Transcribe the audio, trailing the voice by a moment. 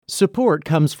Support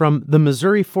comes from the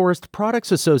Missouri Forest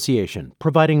Products Association,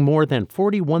 providing more than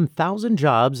 41,000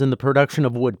 jobs in the production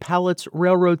of wood pallets,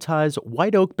 railroad ties,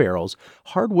 white oak barrels,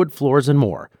 hardwood floors, and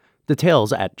more.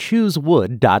 Details at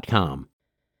choosewood.com.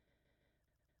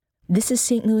 This is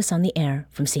St. Louis on the Air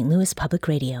from St. Louis Public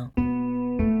Radio.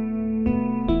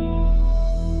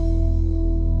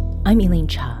 I'm Elaine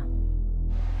Cha.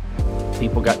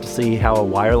 People got to see how a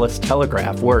wireless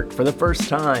telegraph worked for the first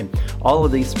time. All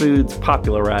of these foods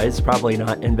popularized, probably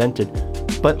not invented,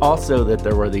 but also that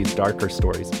there were these darker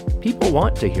stories. People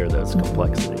want to hear those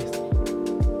complexities.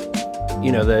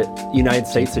 You know, the United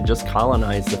States had just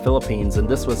colonized the Philippines, and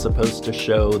this was supposed to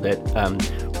show that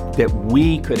that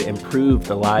we could improve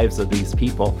the lives of these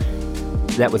people.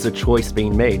 That was a choice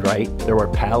being made, right? There were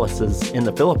palaces in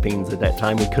the Philippines at that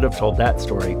time. We could have told that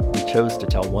story. We chose to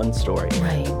tell one story.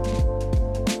 Right.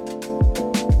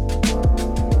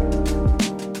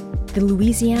 The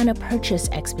Louisiana Purchase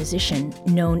Exposition,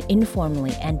 known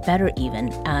informally and better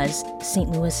even as St.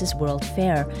 Louis's World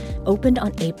Fair, opened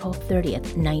on April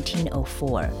 30th,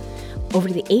 1904. Over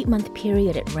the 8-month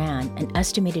period it ran, an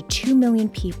estimated 2 million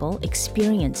people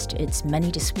experienced its many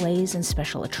displays and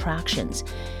special attractions,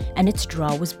 and its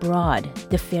draw was broad.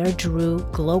 The fair drew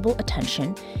global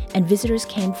attention, and visitors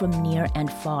came from near and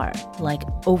far, like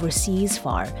overseas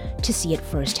far, to see it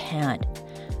firsthand.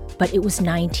 But it was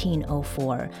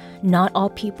 1904. Not all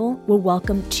people were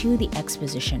welcome to the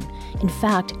exposition. In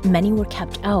fact, many were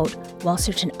kept out, while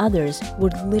certain others were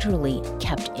literally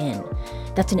kept in.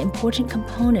 That's an important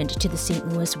component to the St.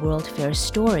 Louis World Fair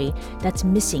story that's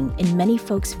missing in many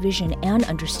folks' vision and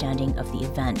understanding of the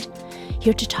event.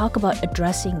 Here to talk about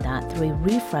addressing that through a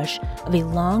refresh of a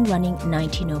long-running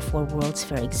 1904 World's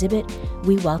Fair exhibit,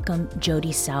 we welcome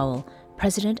Jody Sowell,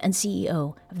 President and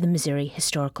CEO of the Missouri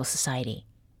Historical Society.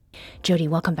 Jody,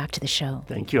 welcome back to the show.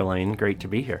 Thank you, Elaine. Great to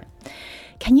be here.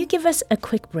 Can you give us a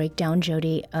quick breakdown,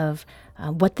 Jody, of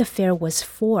what the fair was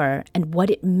for and what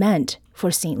it meant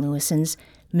for St. Louisans,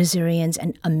 Missourians,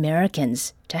 and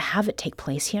Americans to have it take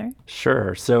place here?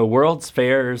 Sure. So World's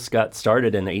Fairs got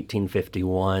started in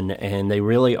 1851, and they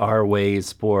really are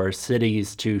ways for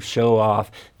cities to show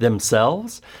off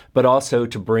themselves, but also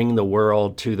to bring the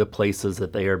world to the places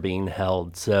that they are being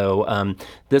held. So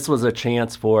this was a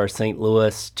chance for St.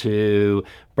 Louis to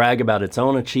brag about its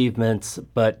own achievements,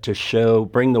 but to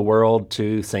bring the world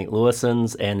to St.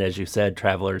 Louisans and, as you said,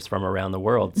 travelers from around the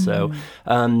world. So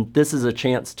this is a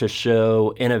chance to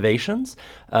show innovations,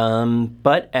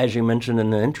 but as you mentioned in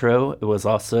the intro, it was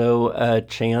also a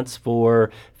chance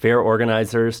for fair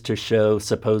organizers to show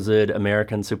supposed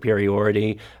American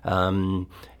superiority,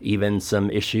 even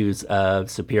some issues of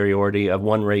superiority of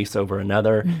one race over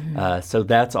another. So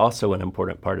that's also an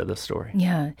important part of the story.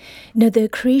 Yeah. Now, the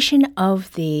creation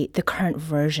of the current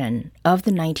version of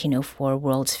the 1904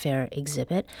 World's Fair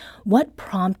exhibit, what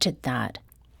prompted that?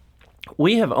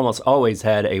 We have almost always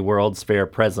had a World's Fair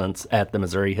presence at the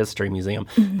Missouri History Museum.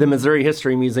 The Missouri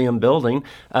History Museum building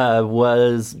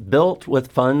was built with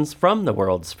funds from the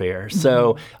World's Fair.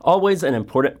 So always an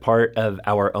important part of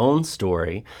our own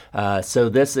story. So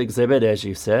this exhibit, as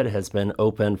you said, has been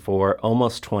open for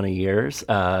almost 20 years.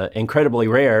 Incredibly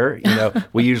rare. You know,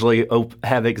 we usually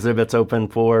have exhibits open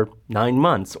for 9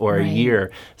 months or a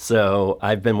year. So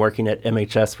I've been working at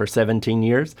MHS for 17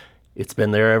 years. It's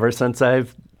been there ever since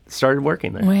I've started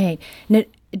working there. Right. Now,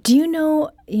 do you know,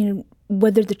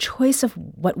 whether the choice of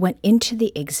what went into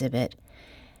the exhibit,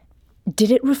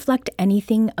 did it reflect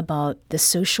anything about the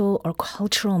social or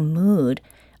cultural mood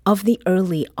of the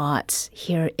early aughts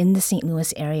here in the St.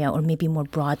 Louis area, or maybe more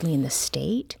broadly in the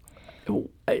state?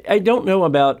 I don't know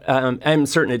about, I'm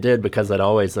certain it did, because it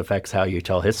always affects how you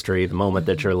tell history, the moment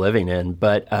that you're living in.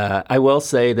 But I will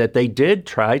say that they did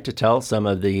try to tell some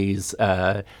of these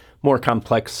more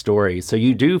complex stories. So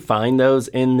you do find those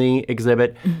in the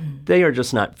exhibit. They are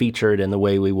just not featured in the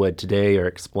way we would today or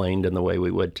explained in the way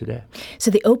we would today. So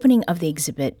the opening of the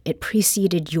exhibit, it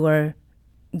preceded your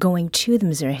going to the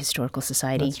Missouri Historical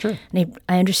Society. That's true. And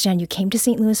I understand you came to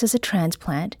St. Louis as a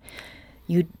transplant.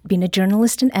 You'd been a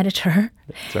journalist and editor.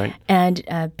 That's right.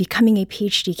 And becoming a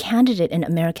PhD candidate in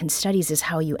American Studies is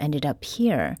how you ended up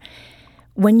here.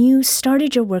 When you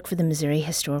started your work for the Missouri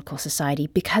Historical Society,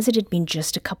 because it had been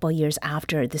just a couple years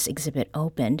after this exhibit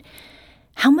opened,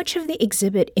 how much of the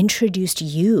exhibit introduced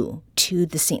you to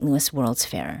the St. Louis World's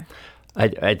Fair?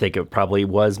 I think it probably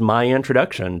was my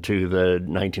introduction to the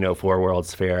 1904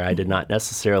 World's Fair. I did not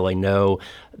necessarily know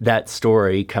that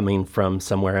story coming from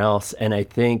somewhere else. And I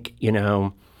think,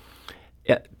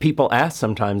 people ask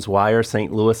sometimes, why are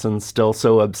St. Louisans still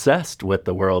so obsessed with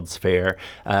the World's Fair?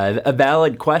 A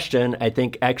valid question. I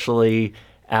think actually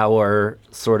our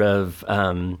sort of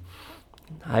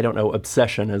I don't know,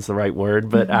 obsession is the right word,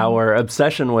 but our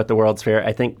obsession with the World's Fair,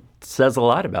 I think, says a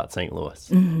lot about St.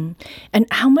 Louis. And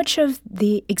how much of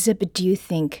the exhibit do you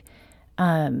think,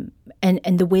 and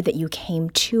the way that you came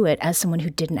to it as someone who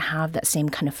didn't have that same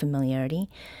kind of familiarity,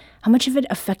 how much of it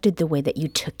affected the way that you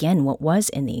took in what was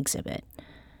in the exhibit?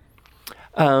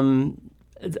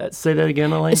 Say that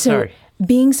again, Elaine. So, Sorry.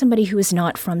 being somebody who is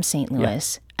not from St.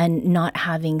 Louis and not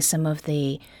having some of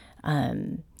the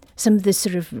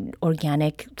sort of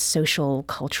organic, social,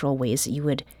 cultural ways that you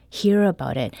would hear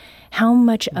about it, how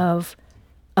much of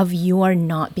your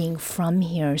not being from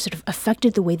here sort of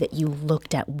affected the way that you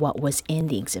looked at what was in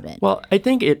the exhibit? Well, I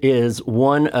think it is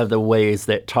one of the ways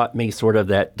that taught me sort of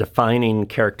that defining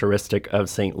characteristic of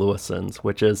St. Louisans,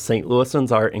 which is St.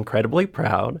 Louisans are incredibly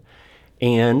proud,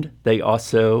 and they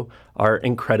also are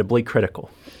incredibly critical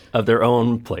of their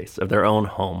own place, of their own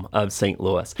home, of St.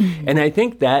 Louis. And I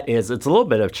think it's a little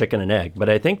bit of chicken and egg, but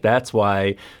I think that's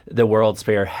why the World's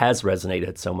Fair has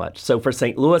resonated so much. So for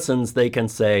St. Louisans, they can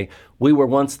say, we were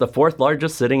once the fourth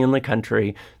largest city in the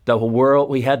country,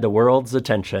 we had the world's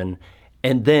attention,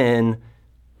 and then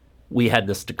we had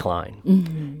this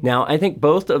decline. Now, I think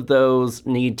both of those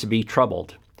need to be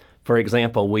troubled. For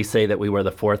example, we say that we were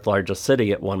the fourth largest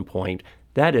city at one point.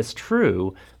 That is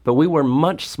true, but we were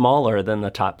much smaller than the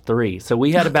top three. So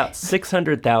we had about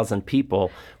 600,000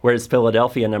 people, whereas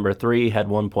Philadelphia, number 3, had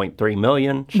 1.3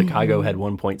 million. Chicago had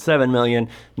 1.7 million.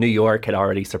 New York had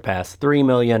already surpassed 3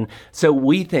 million. So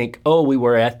we think, we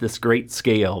were at this great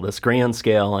scale, this grand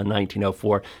scale in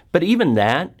 1904. But even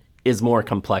that is more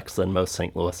complex than most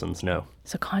St. Louisans know.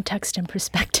 So context and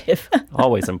perspective.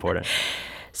 Always important.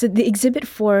 So the exhibit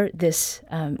for this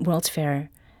World's Fair,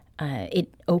 it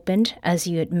opened, as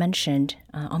you had mentioned,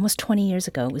 almost 20 years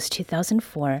ago. It was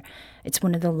 2004. It's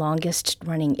one of the longest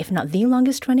running, if not the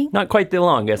longest running. Not quite the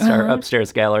longest. Our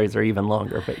upstairs galleries are even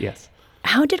longer, but yes.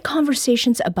 How did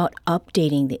conversations about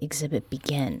updating the exhibit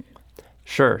begin?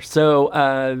 Sure.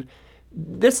 So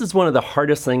this is one of the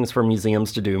hardest things for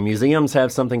museums to do. Museums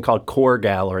have something called core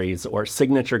galleries or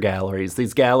signature galleries,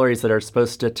 these galleries that are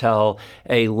supposed to tell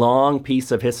a long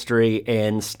piece of history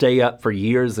and stay up for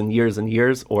years and years and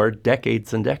years or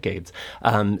decades and decades.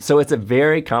 So it's a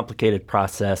very complicated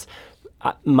process.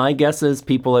 My guess is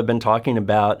people have been talking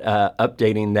about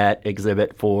updating that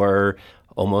exhibit for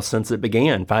almost since it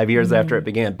began, 5 years after it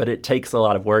began. But it takes a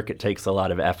lot of work. It takes a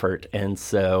lot of effort. And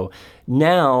so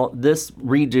now this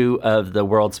redo of the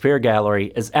World's Fair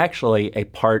Gallery is actually a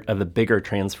part of a bigger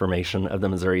transformation of the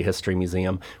Missouri History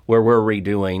Museum, where we're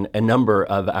redoing a number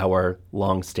of our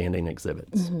longstanding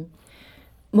exhibits.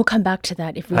 We'll come back to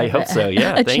that if we have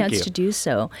a chance to do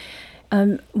so.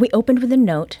 We opened with a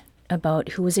note about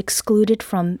who was excluded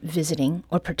from visiting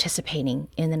or participating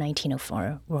in the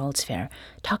 1904 World's Fair.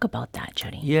 Talk about that,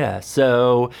 Jody. Yeah,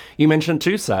 so you mentioned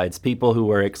two sides, people who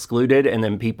were excluded and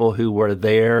then people who were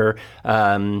there,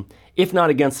 if not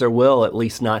against their will, at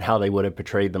least not how they would have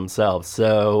portrayed themselves.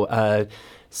 So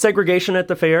segregation at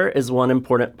the fair is one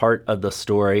important part of the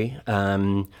story.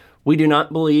 We do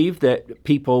not believe that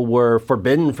people were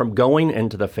forbidden from going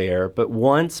into the fair, but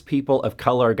once people of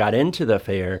color got into the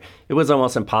fair, it was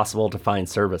almost impossible to find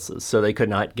services. So they could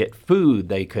not get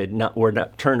food, were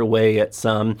not turned away at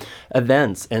some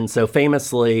events. And so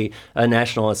famously, a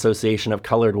National Association of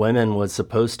Colored Women was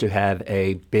supposed to have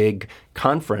a big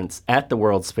conference at the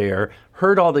World's Fair,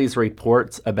 heard all these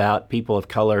reports about people of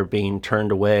color being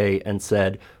turned away and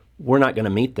said, we're not going to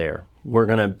meet there. We're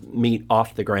going to meet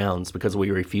off the grounds because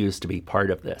we refuse to be part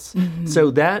of this.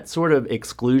 So that sort of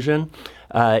exclusion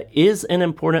is an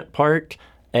important part,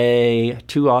 a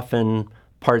too often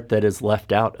part that is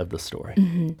left out of the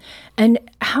story. And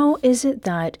how is it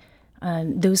that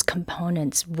those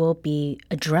components will be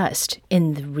addressed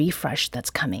in the refresh that's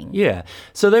coming? Yeah,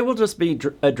 so they will just be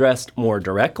addressed more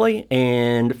directly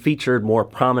and featured more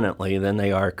prominently than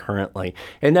they are currently.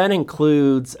 And that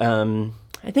includes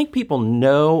I think people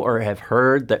know or have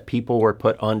heard that people were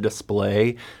put on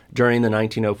display during the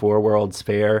 1904 World's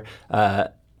Fair.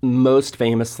 Most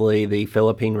famously, the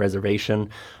Philippine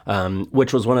Reservation,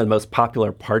 which was one of the most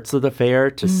popular parts of the fair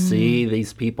to see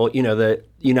these people. You know, the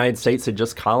United States had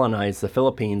just colonized the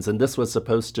Philippines, and this was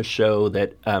supposed to show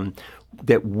that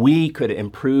that we could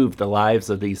improve the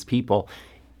lives of these people.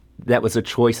 That was a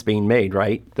choice being made,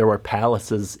 right? There were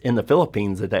palaces in the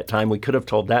Philippines at that time. We could have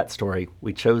told that story.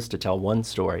 We chose to tell one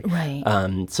story. Right.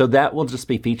 So that will just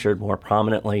be featured more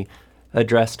prominently,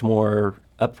 addressed more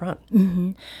upfront.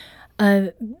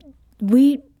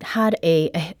 We had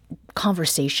a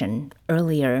conversation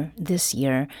earlier this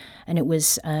year, and it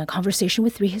was a conversation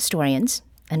with 3 historians.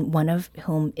 and one of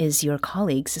whom is your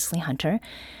colleague, Cicely Hunter,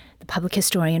 the public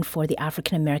historian for the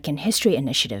African American History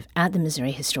Initiative at the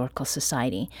Missouri Historical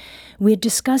Society. We had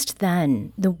discussed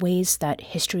then the ways that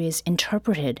history is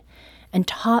interpreted and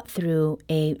taught through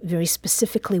a very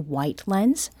specifically white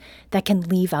lens that can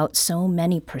leave out so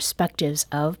many perspectives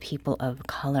of people of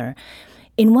color.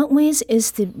 In what ways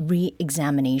is the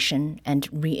re-examination and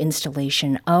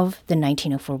reinstallation of the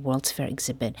 1904 World's Fair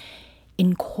exhibit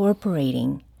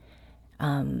incorporating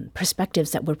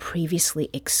perspectives that were previously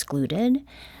excluded?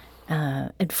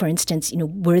 And for instance,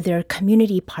 were there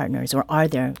community partners, or are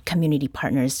there community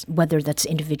partners, whether that's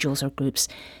individuals or groups,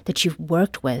 that you've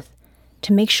worked with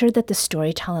to make sure that the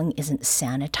storytelling isn't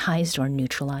sanitized or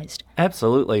neutralized?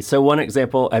 Absolutely. So one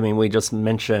example, we just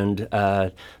mentioned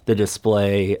the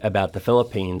display about the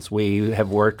Philippines. We have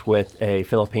worked with a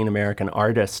Philippine-American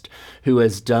artist who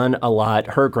has done a lot.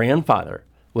 Her grandfather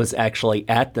was actually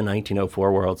at the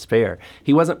 1904 World's Fair.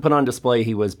 He wasn't put on display.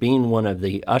 He was being one of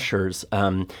the ushers,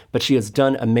 but she has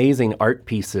done amazing art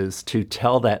pieces to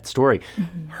tell that story.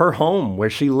 Mm-hmm. Her home, where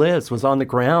she lives, was on the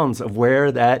grounds of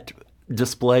where that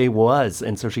display was.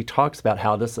 And so she talks about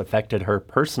how this affected her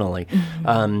personally.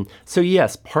 Mm-hmm. So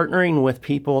yes, partnering with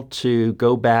people to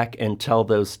go back and tell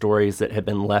those stories that have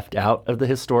been left out of the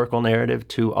historical narrative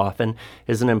too often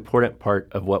is an important part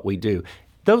of what we do.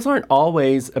 Those aren't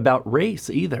always about race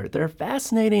either. They're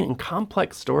fascinating and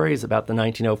complex stories about the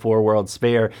 1904 World's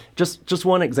Fair. Just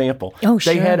one example. Oh,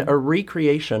 sure. They had a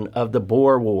recreation of the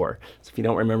Boer War. So if you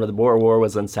don't remember, the Boer War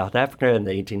was in South Africa in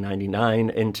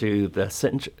 1899 into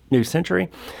the new century.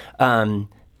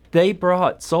 They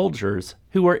brought soldiers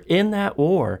who were in that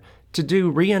war to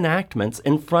do reenactments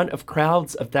in front of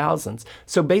crowds of thousands.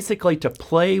 So basically to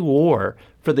play war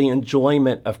for the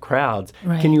enjoyment of crowds.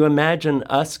 Right. Can you imagine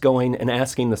us going and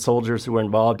asking the soldiers who were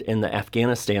involved in the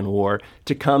Afghanistan war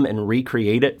to come and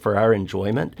recreate it for our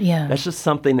enjoyment? Yeah. That's just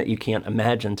something that you can't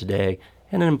imagine today,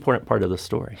 and an important part of the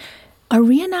story. Are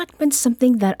reenactments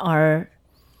something that are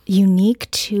unique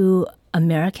to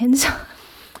Americans?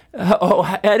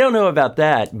 I don't know about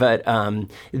that, but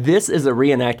this is a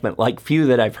reenactment like few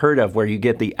that I've heard of, where you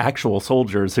get the actual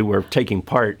soldiers who were taking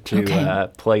part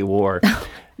to play war.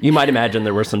 You might imagine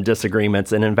there were some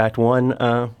disagreements, and in fact,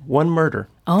 one murder.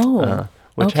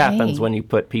 Which happens when you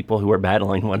put people who are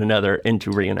battling one another into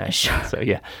reenactment. Sure. So,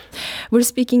 yeah. We're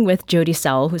speaking with Jody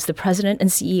Sowell, who's the president and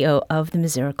CEO of the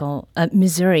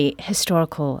Missouri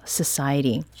Historical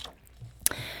Society.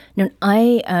 Now,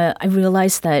 I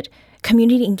realized that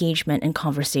community engagement and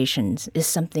conversations is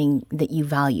something that you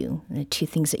value, the two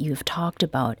things that you have talked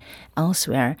about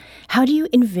elsewhere. How do you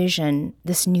envision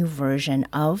this new version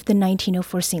of the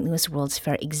 1904 St. Louis World's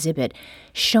Fair exhibit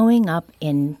showing up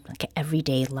in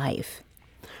everyday life?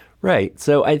 Right.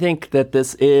 So I think that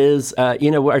this is, our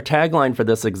tagline for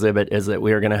this exhibit is that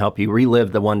we are going to help you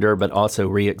relive the wonder, but also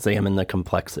re-examine the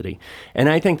complexity. And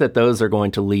I think that those are going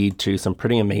to lead to some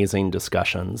pretty amazing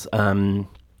discussions.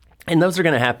 And those are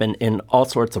going to happen in all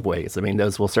sorts of ways.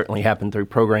 Those will certainly happen through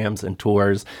programs and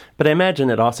tours, but I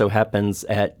imagine it also happens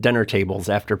at dinner tables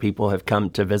after people have come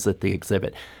to visit the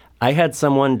exhibit. I had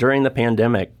someone during the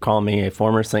pandemic call me, a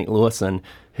former St. Louisan,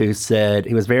 who said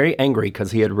he was very angry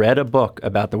because he had read a book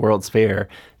about the World's Fair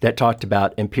that talked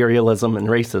about imperialism and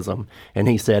racism. And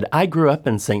he said, I grew up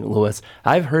in St. Louis.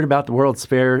 I've heard about the World's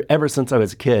Fair ever since I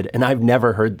was a kid, and I've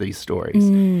never heard these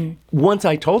stories. Once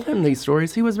I told him these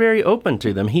stories, he was very open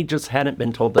to them. He just hadn't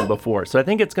been told them before. So I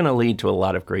think it's going to lead to a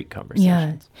lot of great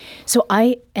conversations. Yeah. So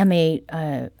I am a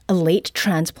late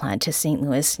transplant to St.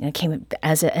 Louis. I came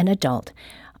as an adult.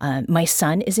 My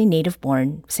son is a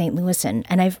native-born St. Louisan,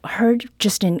 and I've heard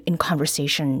just in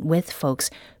conversation with folks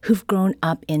who've grown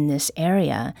up in this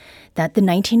area that the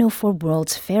 1904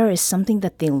 World's Fair is something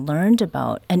that they learned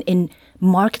about and in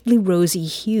markedly rosy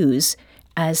hues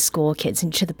as school kids,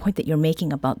 and to the point that you're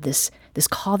making about this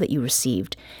call that you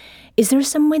received. Is there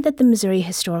some way that the Missouri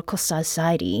Historical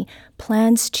Society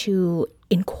plans to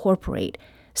incorporate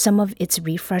some of its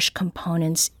refresh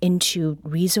components into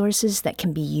resources that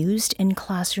can be used in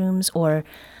classrooms or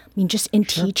just in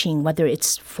teaching, whether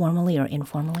it's formally or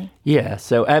informally? Yeah,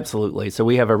 so absolutely. So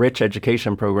we have a rich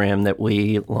education program that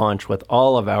we launch with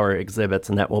all of our exhibits,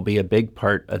 and that will be a big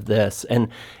part of this. And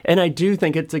I do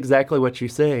think it's exactly what you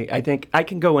say. I think I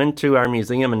can go into our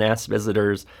museum and ask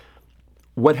visitors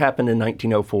what happened in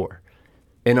 1904.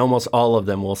 And almost all of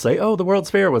them will say, the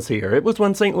World's Fair was here. It was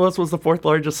when St. Louis was the fourth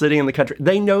largest city in the country.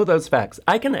 They know those facts.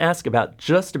 I can ask about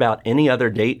just about any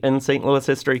other date in St. Louis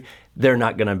history. They're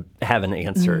not going to have an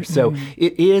answer. Mm-hmm. So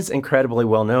it is incredibly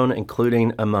well known,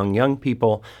 including among young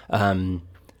people.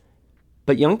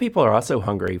 But young people are also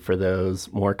hungry for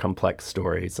those more complex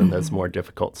stories and those more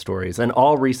difficult stories. And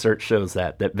all research shows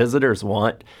that visitors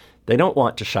they don't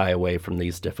want to shy away from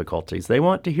these difficulties. They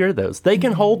want to hear those. They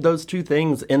can hold those two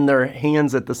things in their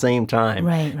hands at the same time.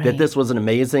 Right. That this was an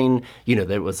amazing,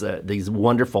 there was these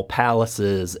wonderful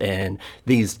palaces and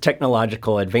these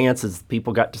technological advances.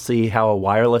 People got to see how a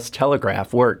wireless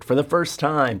telegraph worked for the first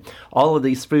time. All of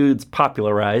these foods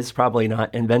popularized, probably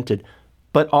not invented,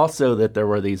 but also that there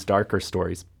were these darker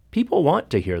stories. People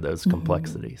want to hear those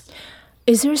complexities.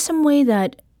 Is there some way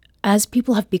that as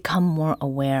people have become more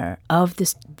aware of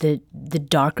the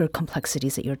darker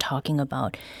complexities that you're talking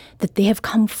about, that they have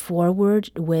come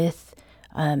forward with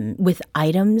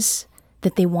items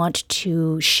that they want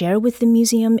to share with the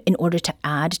museum in order to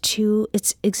add to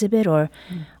its exhibit, or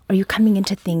are you coming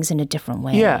into things in a different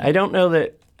way? Yeah, I don't know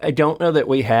that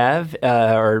we have,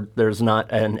 or there's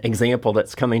not an example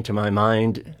that's coming to my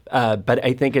mind. But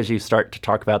I think as you start to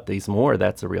talk about these more,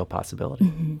 that's a real possibility.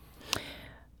 Mm-hmm.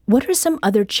 What are some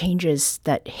other changes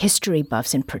that history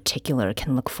buffs in particular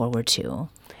can look forward to?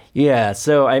 Yeah,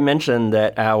 so I mentioned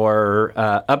that our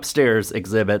upstairs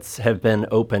exhibits have been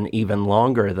open even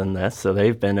longer than this. So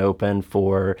they've been open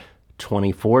for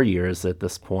 24 years at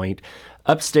this point.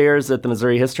 Upstairs at the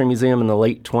Missouri History Museum in the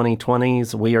late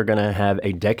 2020s, we are going to have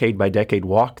a decade-by-decade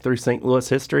walk through St. Louis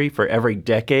history. For every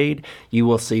decade, you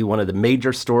will see one of the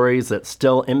major stories that's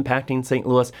still impacting St.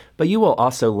 Louis, but you will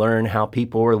also learn how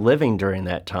people were living during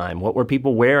that time. What were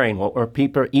people wearing? What were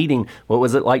people eating? What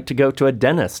was it like to go to a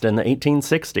dentist in the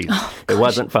 1860s? It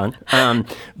wasn't fun.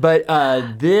 But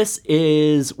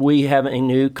we have a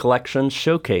new collection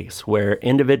showcase where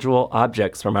individual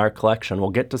objects from our collection will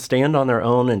get to stand on their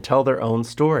own and tell their own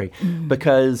story,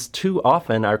 because too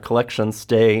often our collections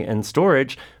stay in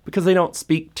storage because they don't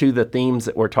speak to the themes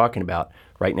that we're talking about.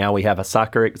 Right now we have a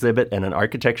soccer exhibit and an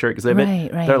architecture exhibit. Right.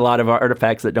 There are a lot of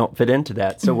artifacts that don't fit into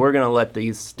that. So we're going to let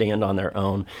these stand on their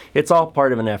own. It's all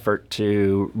part of an effort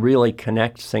to really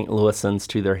connect St. Louisans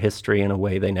to their history in a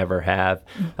way they never have,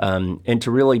 and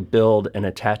to really build an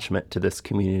attachment to this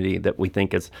community that we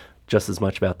think is just as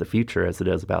much about the future as it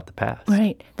is about the past.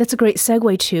 Right. That's a great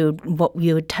segue to what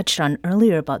you had touched on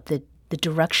earlier about the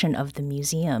direction of the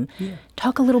museum. Yeah.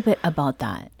 Talk a little bit about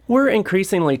that. We're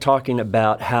increasingly talking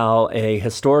about how a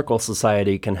historical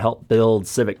society can help build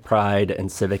civic pride and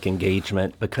civic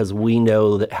engagement, because we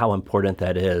know that how important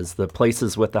that is. The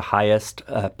places with the highest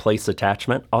place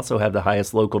attachment also have the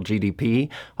highest local GDP,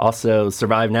 also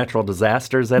survive natural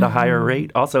disasters at a higher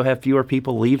rate, also have fewer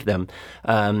people leave them.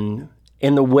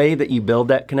 And the way that you build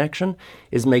that connection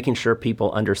is making sure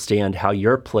people understand how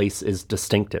your place is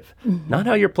distinctive. Not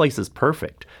how your place is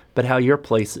perfect, but how your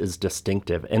place is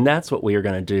distinctive. And that's what we are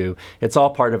going to do. It's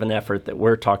all part of an effort that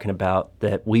we're talking about,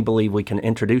 that we believe we can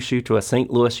introduce you to a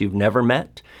St. Louis you've never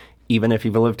met, even if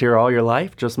you've lived here all your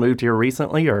life, just moved here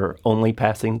recently, or only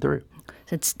passing through.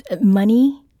 So it's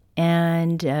money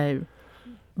and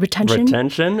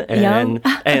retention and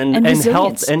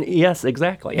health, and yes,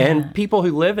 exactly. Yeah. And people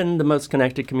who live in the most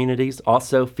connected communities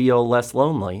also feel less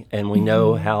lonely, and we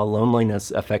know how loneliness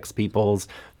affects people's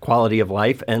quality of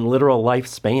life and literal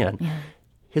lifespan. Yeah.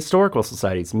 Historical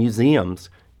societies, museums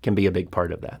can be a big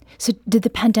part of that. So did the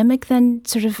pandemic then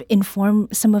sort of inform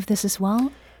some of this as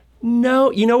well? No,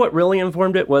 you know what really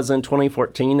informed it was in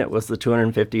 2014. It was the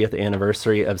 250th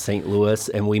anniversary of St. Louis,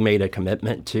 and we made a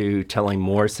commitment to telling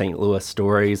more St. Louis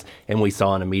stories, and we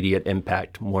saw an immediate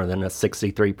impact, more than a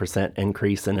 63%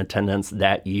 increase in attendance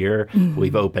that year.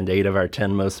 We've opened 8 of our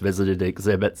 10 most visited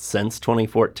exhibits since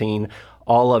 2014,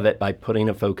 all of it by putting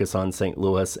a focus on St.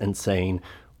 Louis and saying,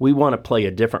 we want to play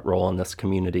a different role in this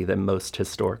community than most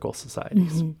historical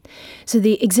societies. So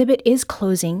the exhibit is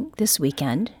closing this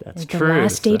weekend. That's the true. The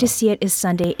last day to see it is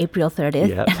Sunday, April 30th,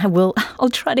 Yep. and I'll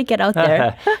try to get out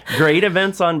there. Great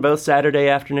events on both Saturday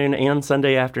afternoon and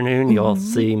Sunday afternoon. You'll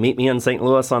see Meet Me in St.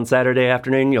 Louis on Saturday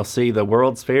afternoon. You'll see the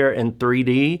World's Fair in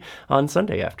 3D on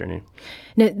Sunday afternoon.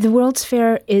 Now, the World's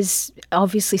Fair is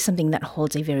obviously something that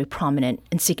holds a very prominent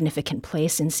and significant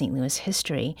place in St. Louis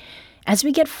history. As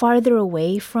we get farther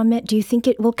away from it, do you think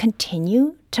it will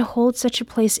continue to hold such a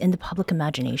place in the public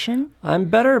imagination? I'm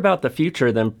better about the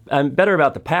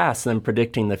past than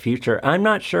predicting the future. I'm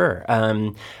not sure.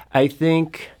 I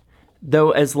think, though,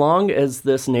 as long as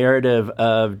this narrative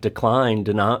of decline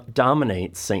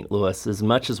dominates St. Louis, as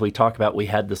much as we talk about we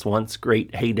had this once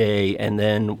great heyday and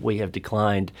then we have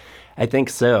declined, I think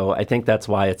so. I think that's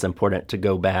why it's important to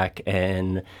go back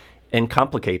and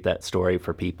complicate that story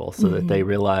for people so that they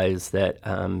realize that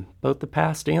both the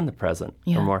past and the present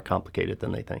are more complicated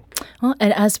than they think. Well,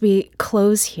 and as we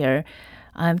close here,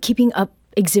 keeping up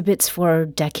exhibits for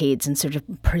decades and sort of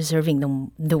preserving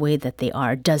them the way that they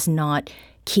are does not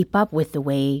keep up with the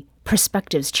way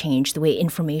perspectives change, the way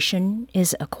information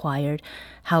is acquired,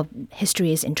 how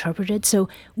history is interpreted. So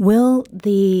will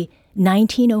the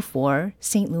 1904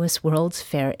 St. Louis World's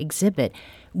Fair exhibit,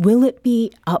 will it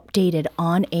be updated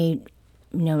on a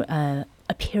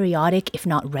periodic, if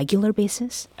not regular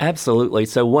basis? Absolutely.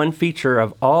 So one feature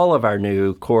of all of our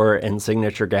new core and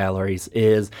signature galleries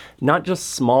is not just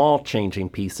small changing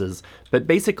pieces, but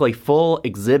basically full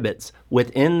exhibits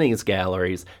within these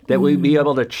galleries that we'd be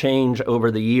able to change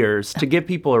over the years to give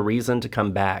people a reason to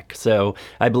come back. So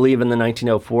I believe in the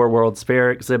 1904 World's Fair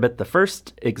exhibit, the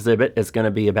first exhibit is going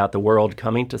to be about the world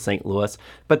coming to St. Louis.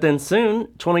 But then soon,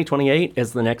 2028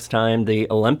 is the next time the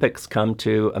Olympics come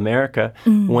to America,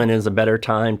 when is a better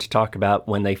time to talk about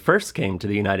when they first came to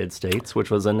the United States,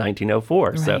 which was in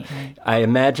 1904. So I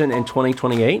imagine in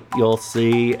 2028, you'll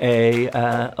see a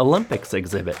Olympics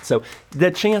exhibit. So the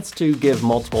chance to give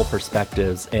multiple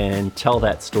perspectives and tell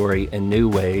that story in new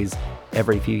ways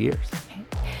every few years.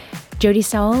 Jody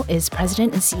Sowell is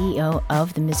president and CEO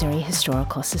of the Missouri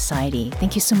Historical Society.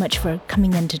 Thank you so much for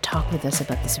coming in to talk with us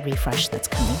about this refresh that's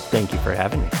coming. Thank you for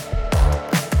having me.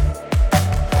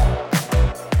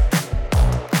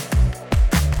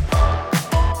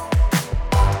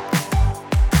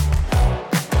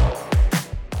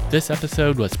 This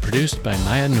episode was produced by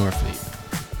Maya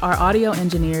Norfleet. Our audio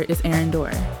engineer is Aaron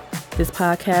Dorr. This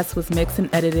podcast was mixed and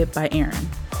edited by Aaron.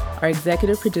 Our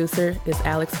executive producer is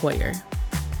Alex Hoyer.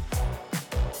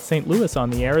 St. Louis on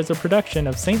the Air is a production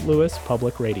of St. Louis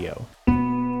Public Radio.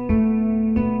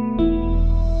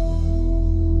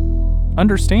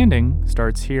 Understanding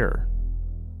starts here.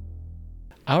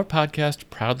 Our podcast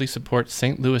proudly supports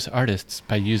St. Louis artists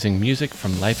by using music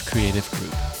from Life Creative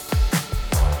Group.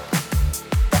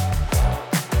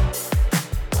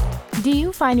 Do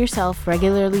you find yourself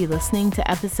regularly listening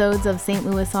to episodes of St.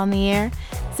 Louis on the Air?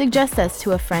 Suggest us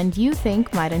to a friend you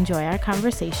think might enjoy our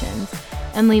conversations,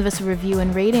 and leave us a review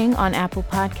and rating on Apple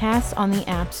Podcasts on the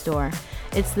App Store.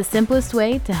 It's the simplest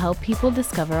way to help people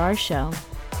discover our show.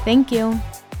 Thank you.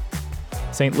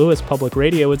 St. Louis Public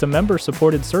Radio is a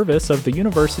member-supported service of the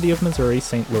University of Missouri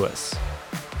St. Louis.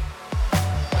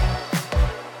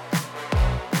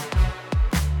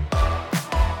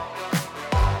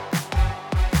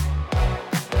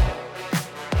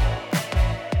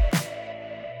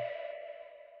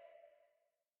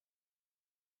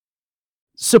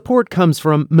 Support comes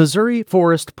from Missouri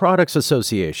Forest Products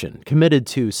Association, committed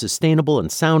to sustainable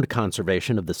and sound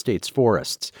conservation of the state's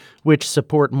forests, which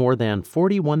support more than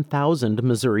 41,000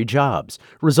 Missouri jobs,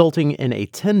 resulting in a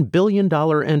 $10 billion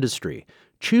industry.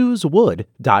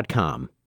 ChooseWood.com.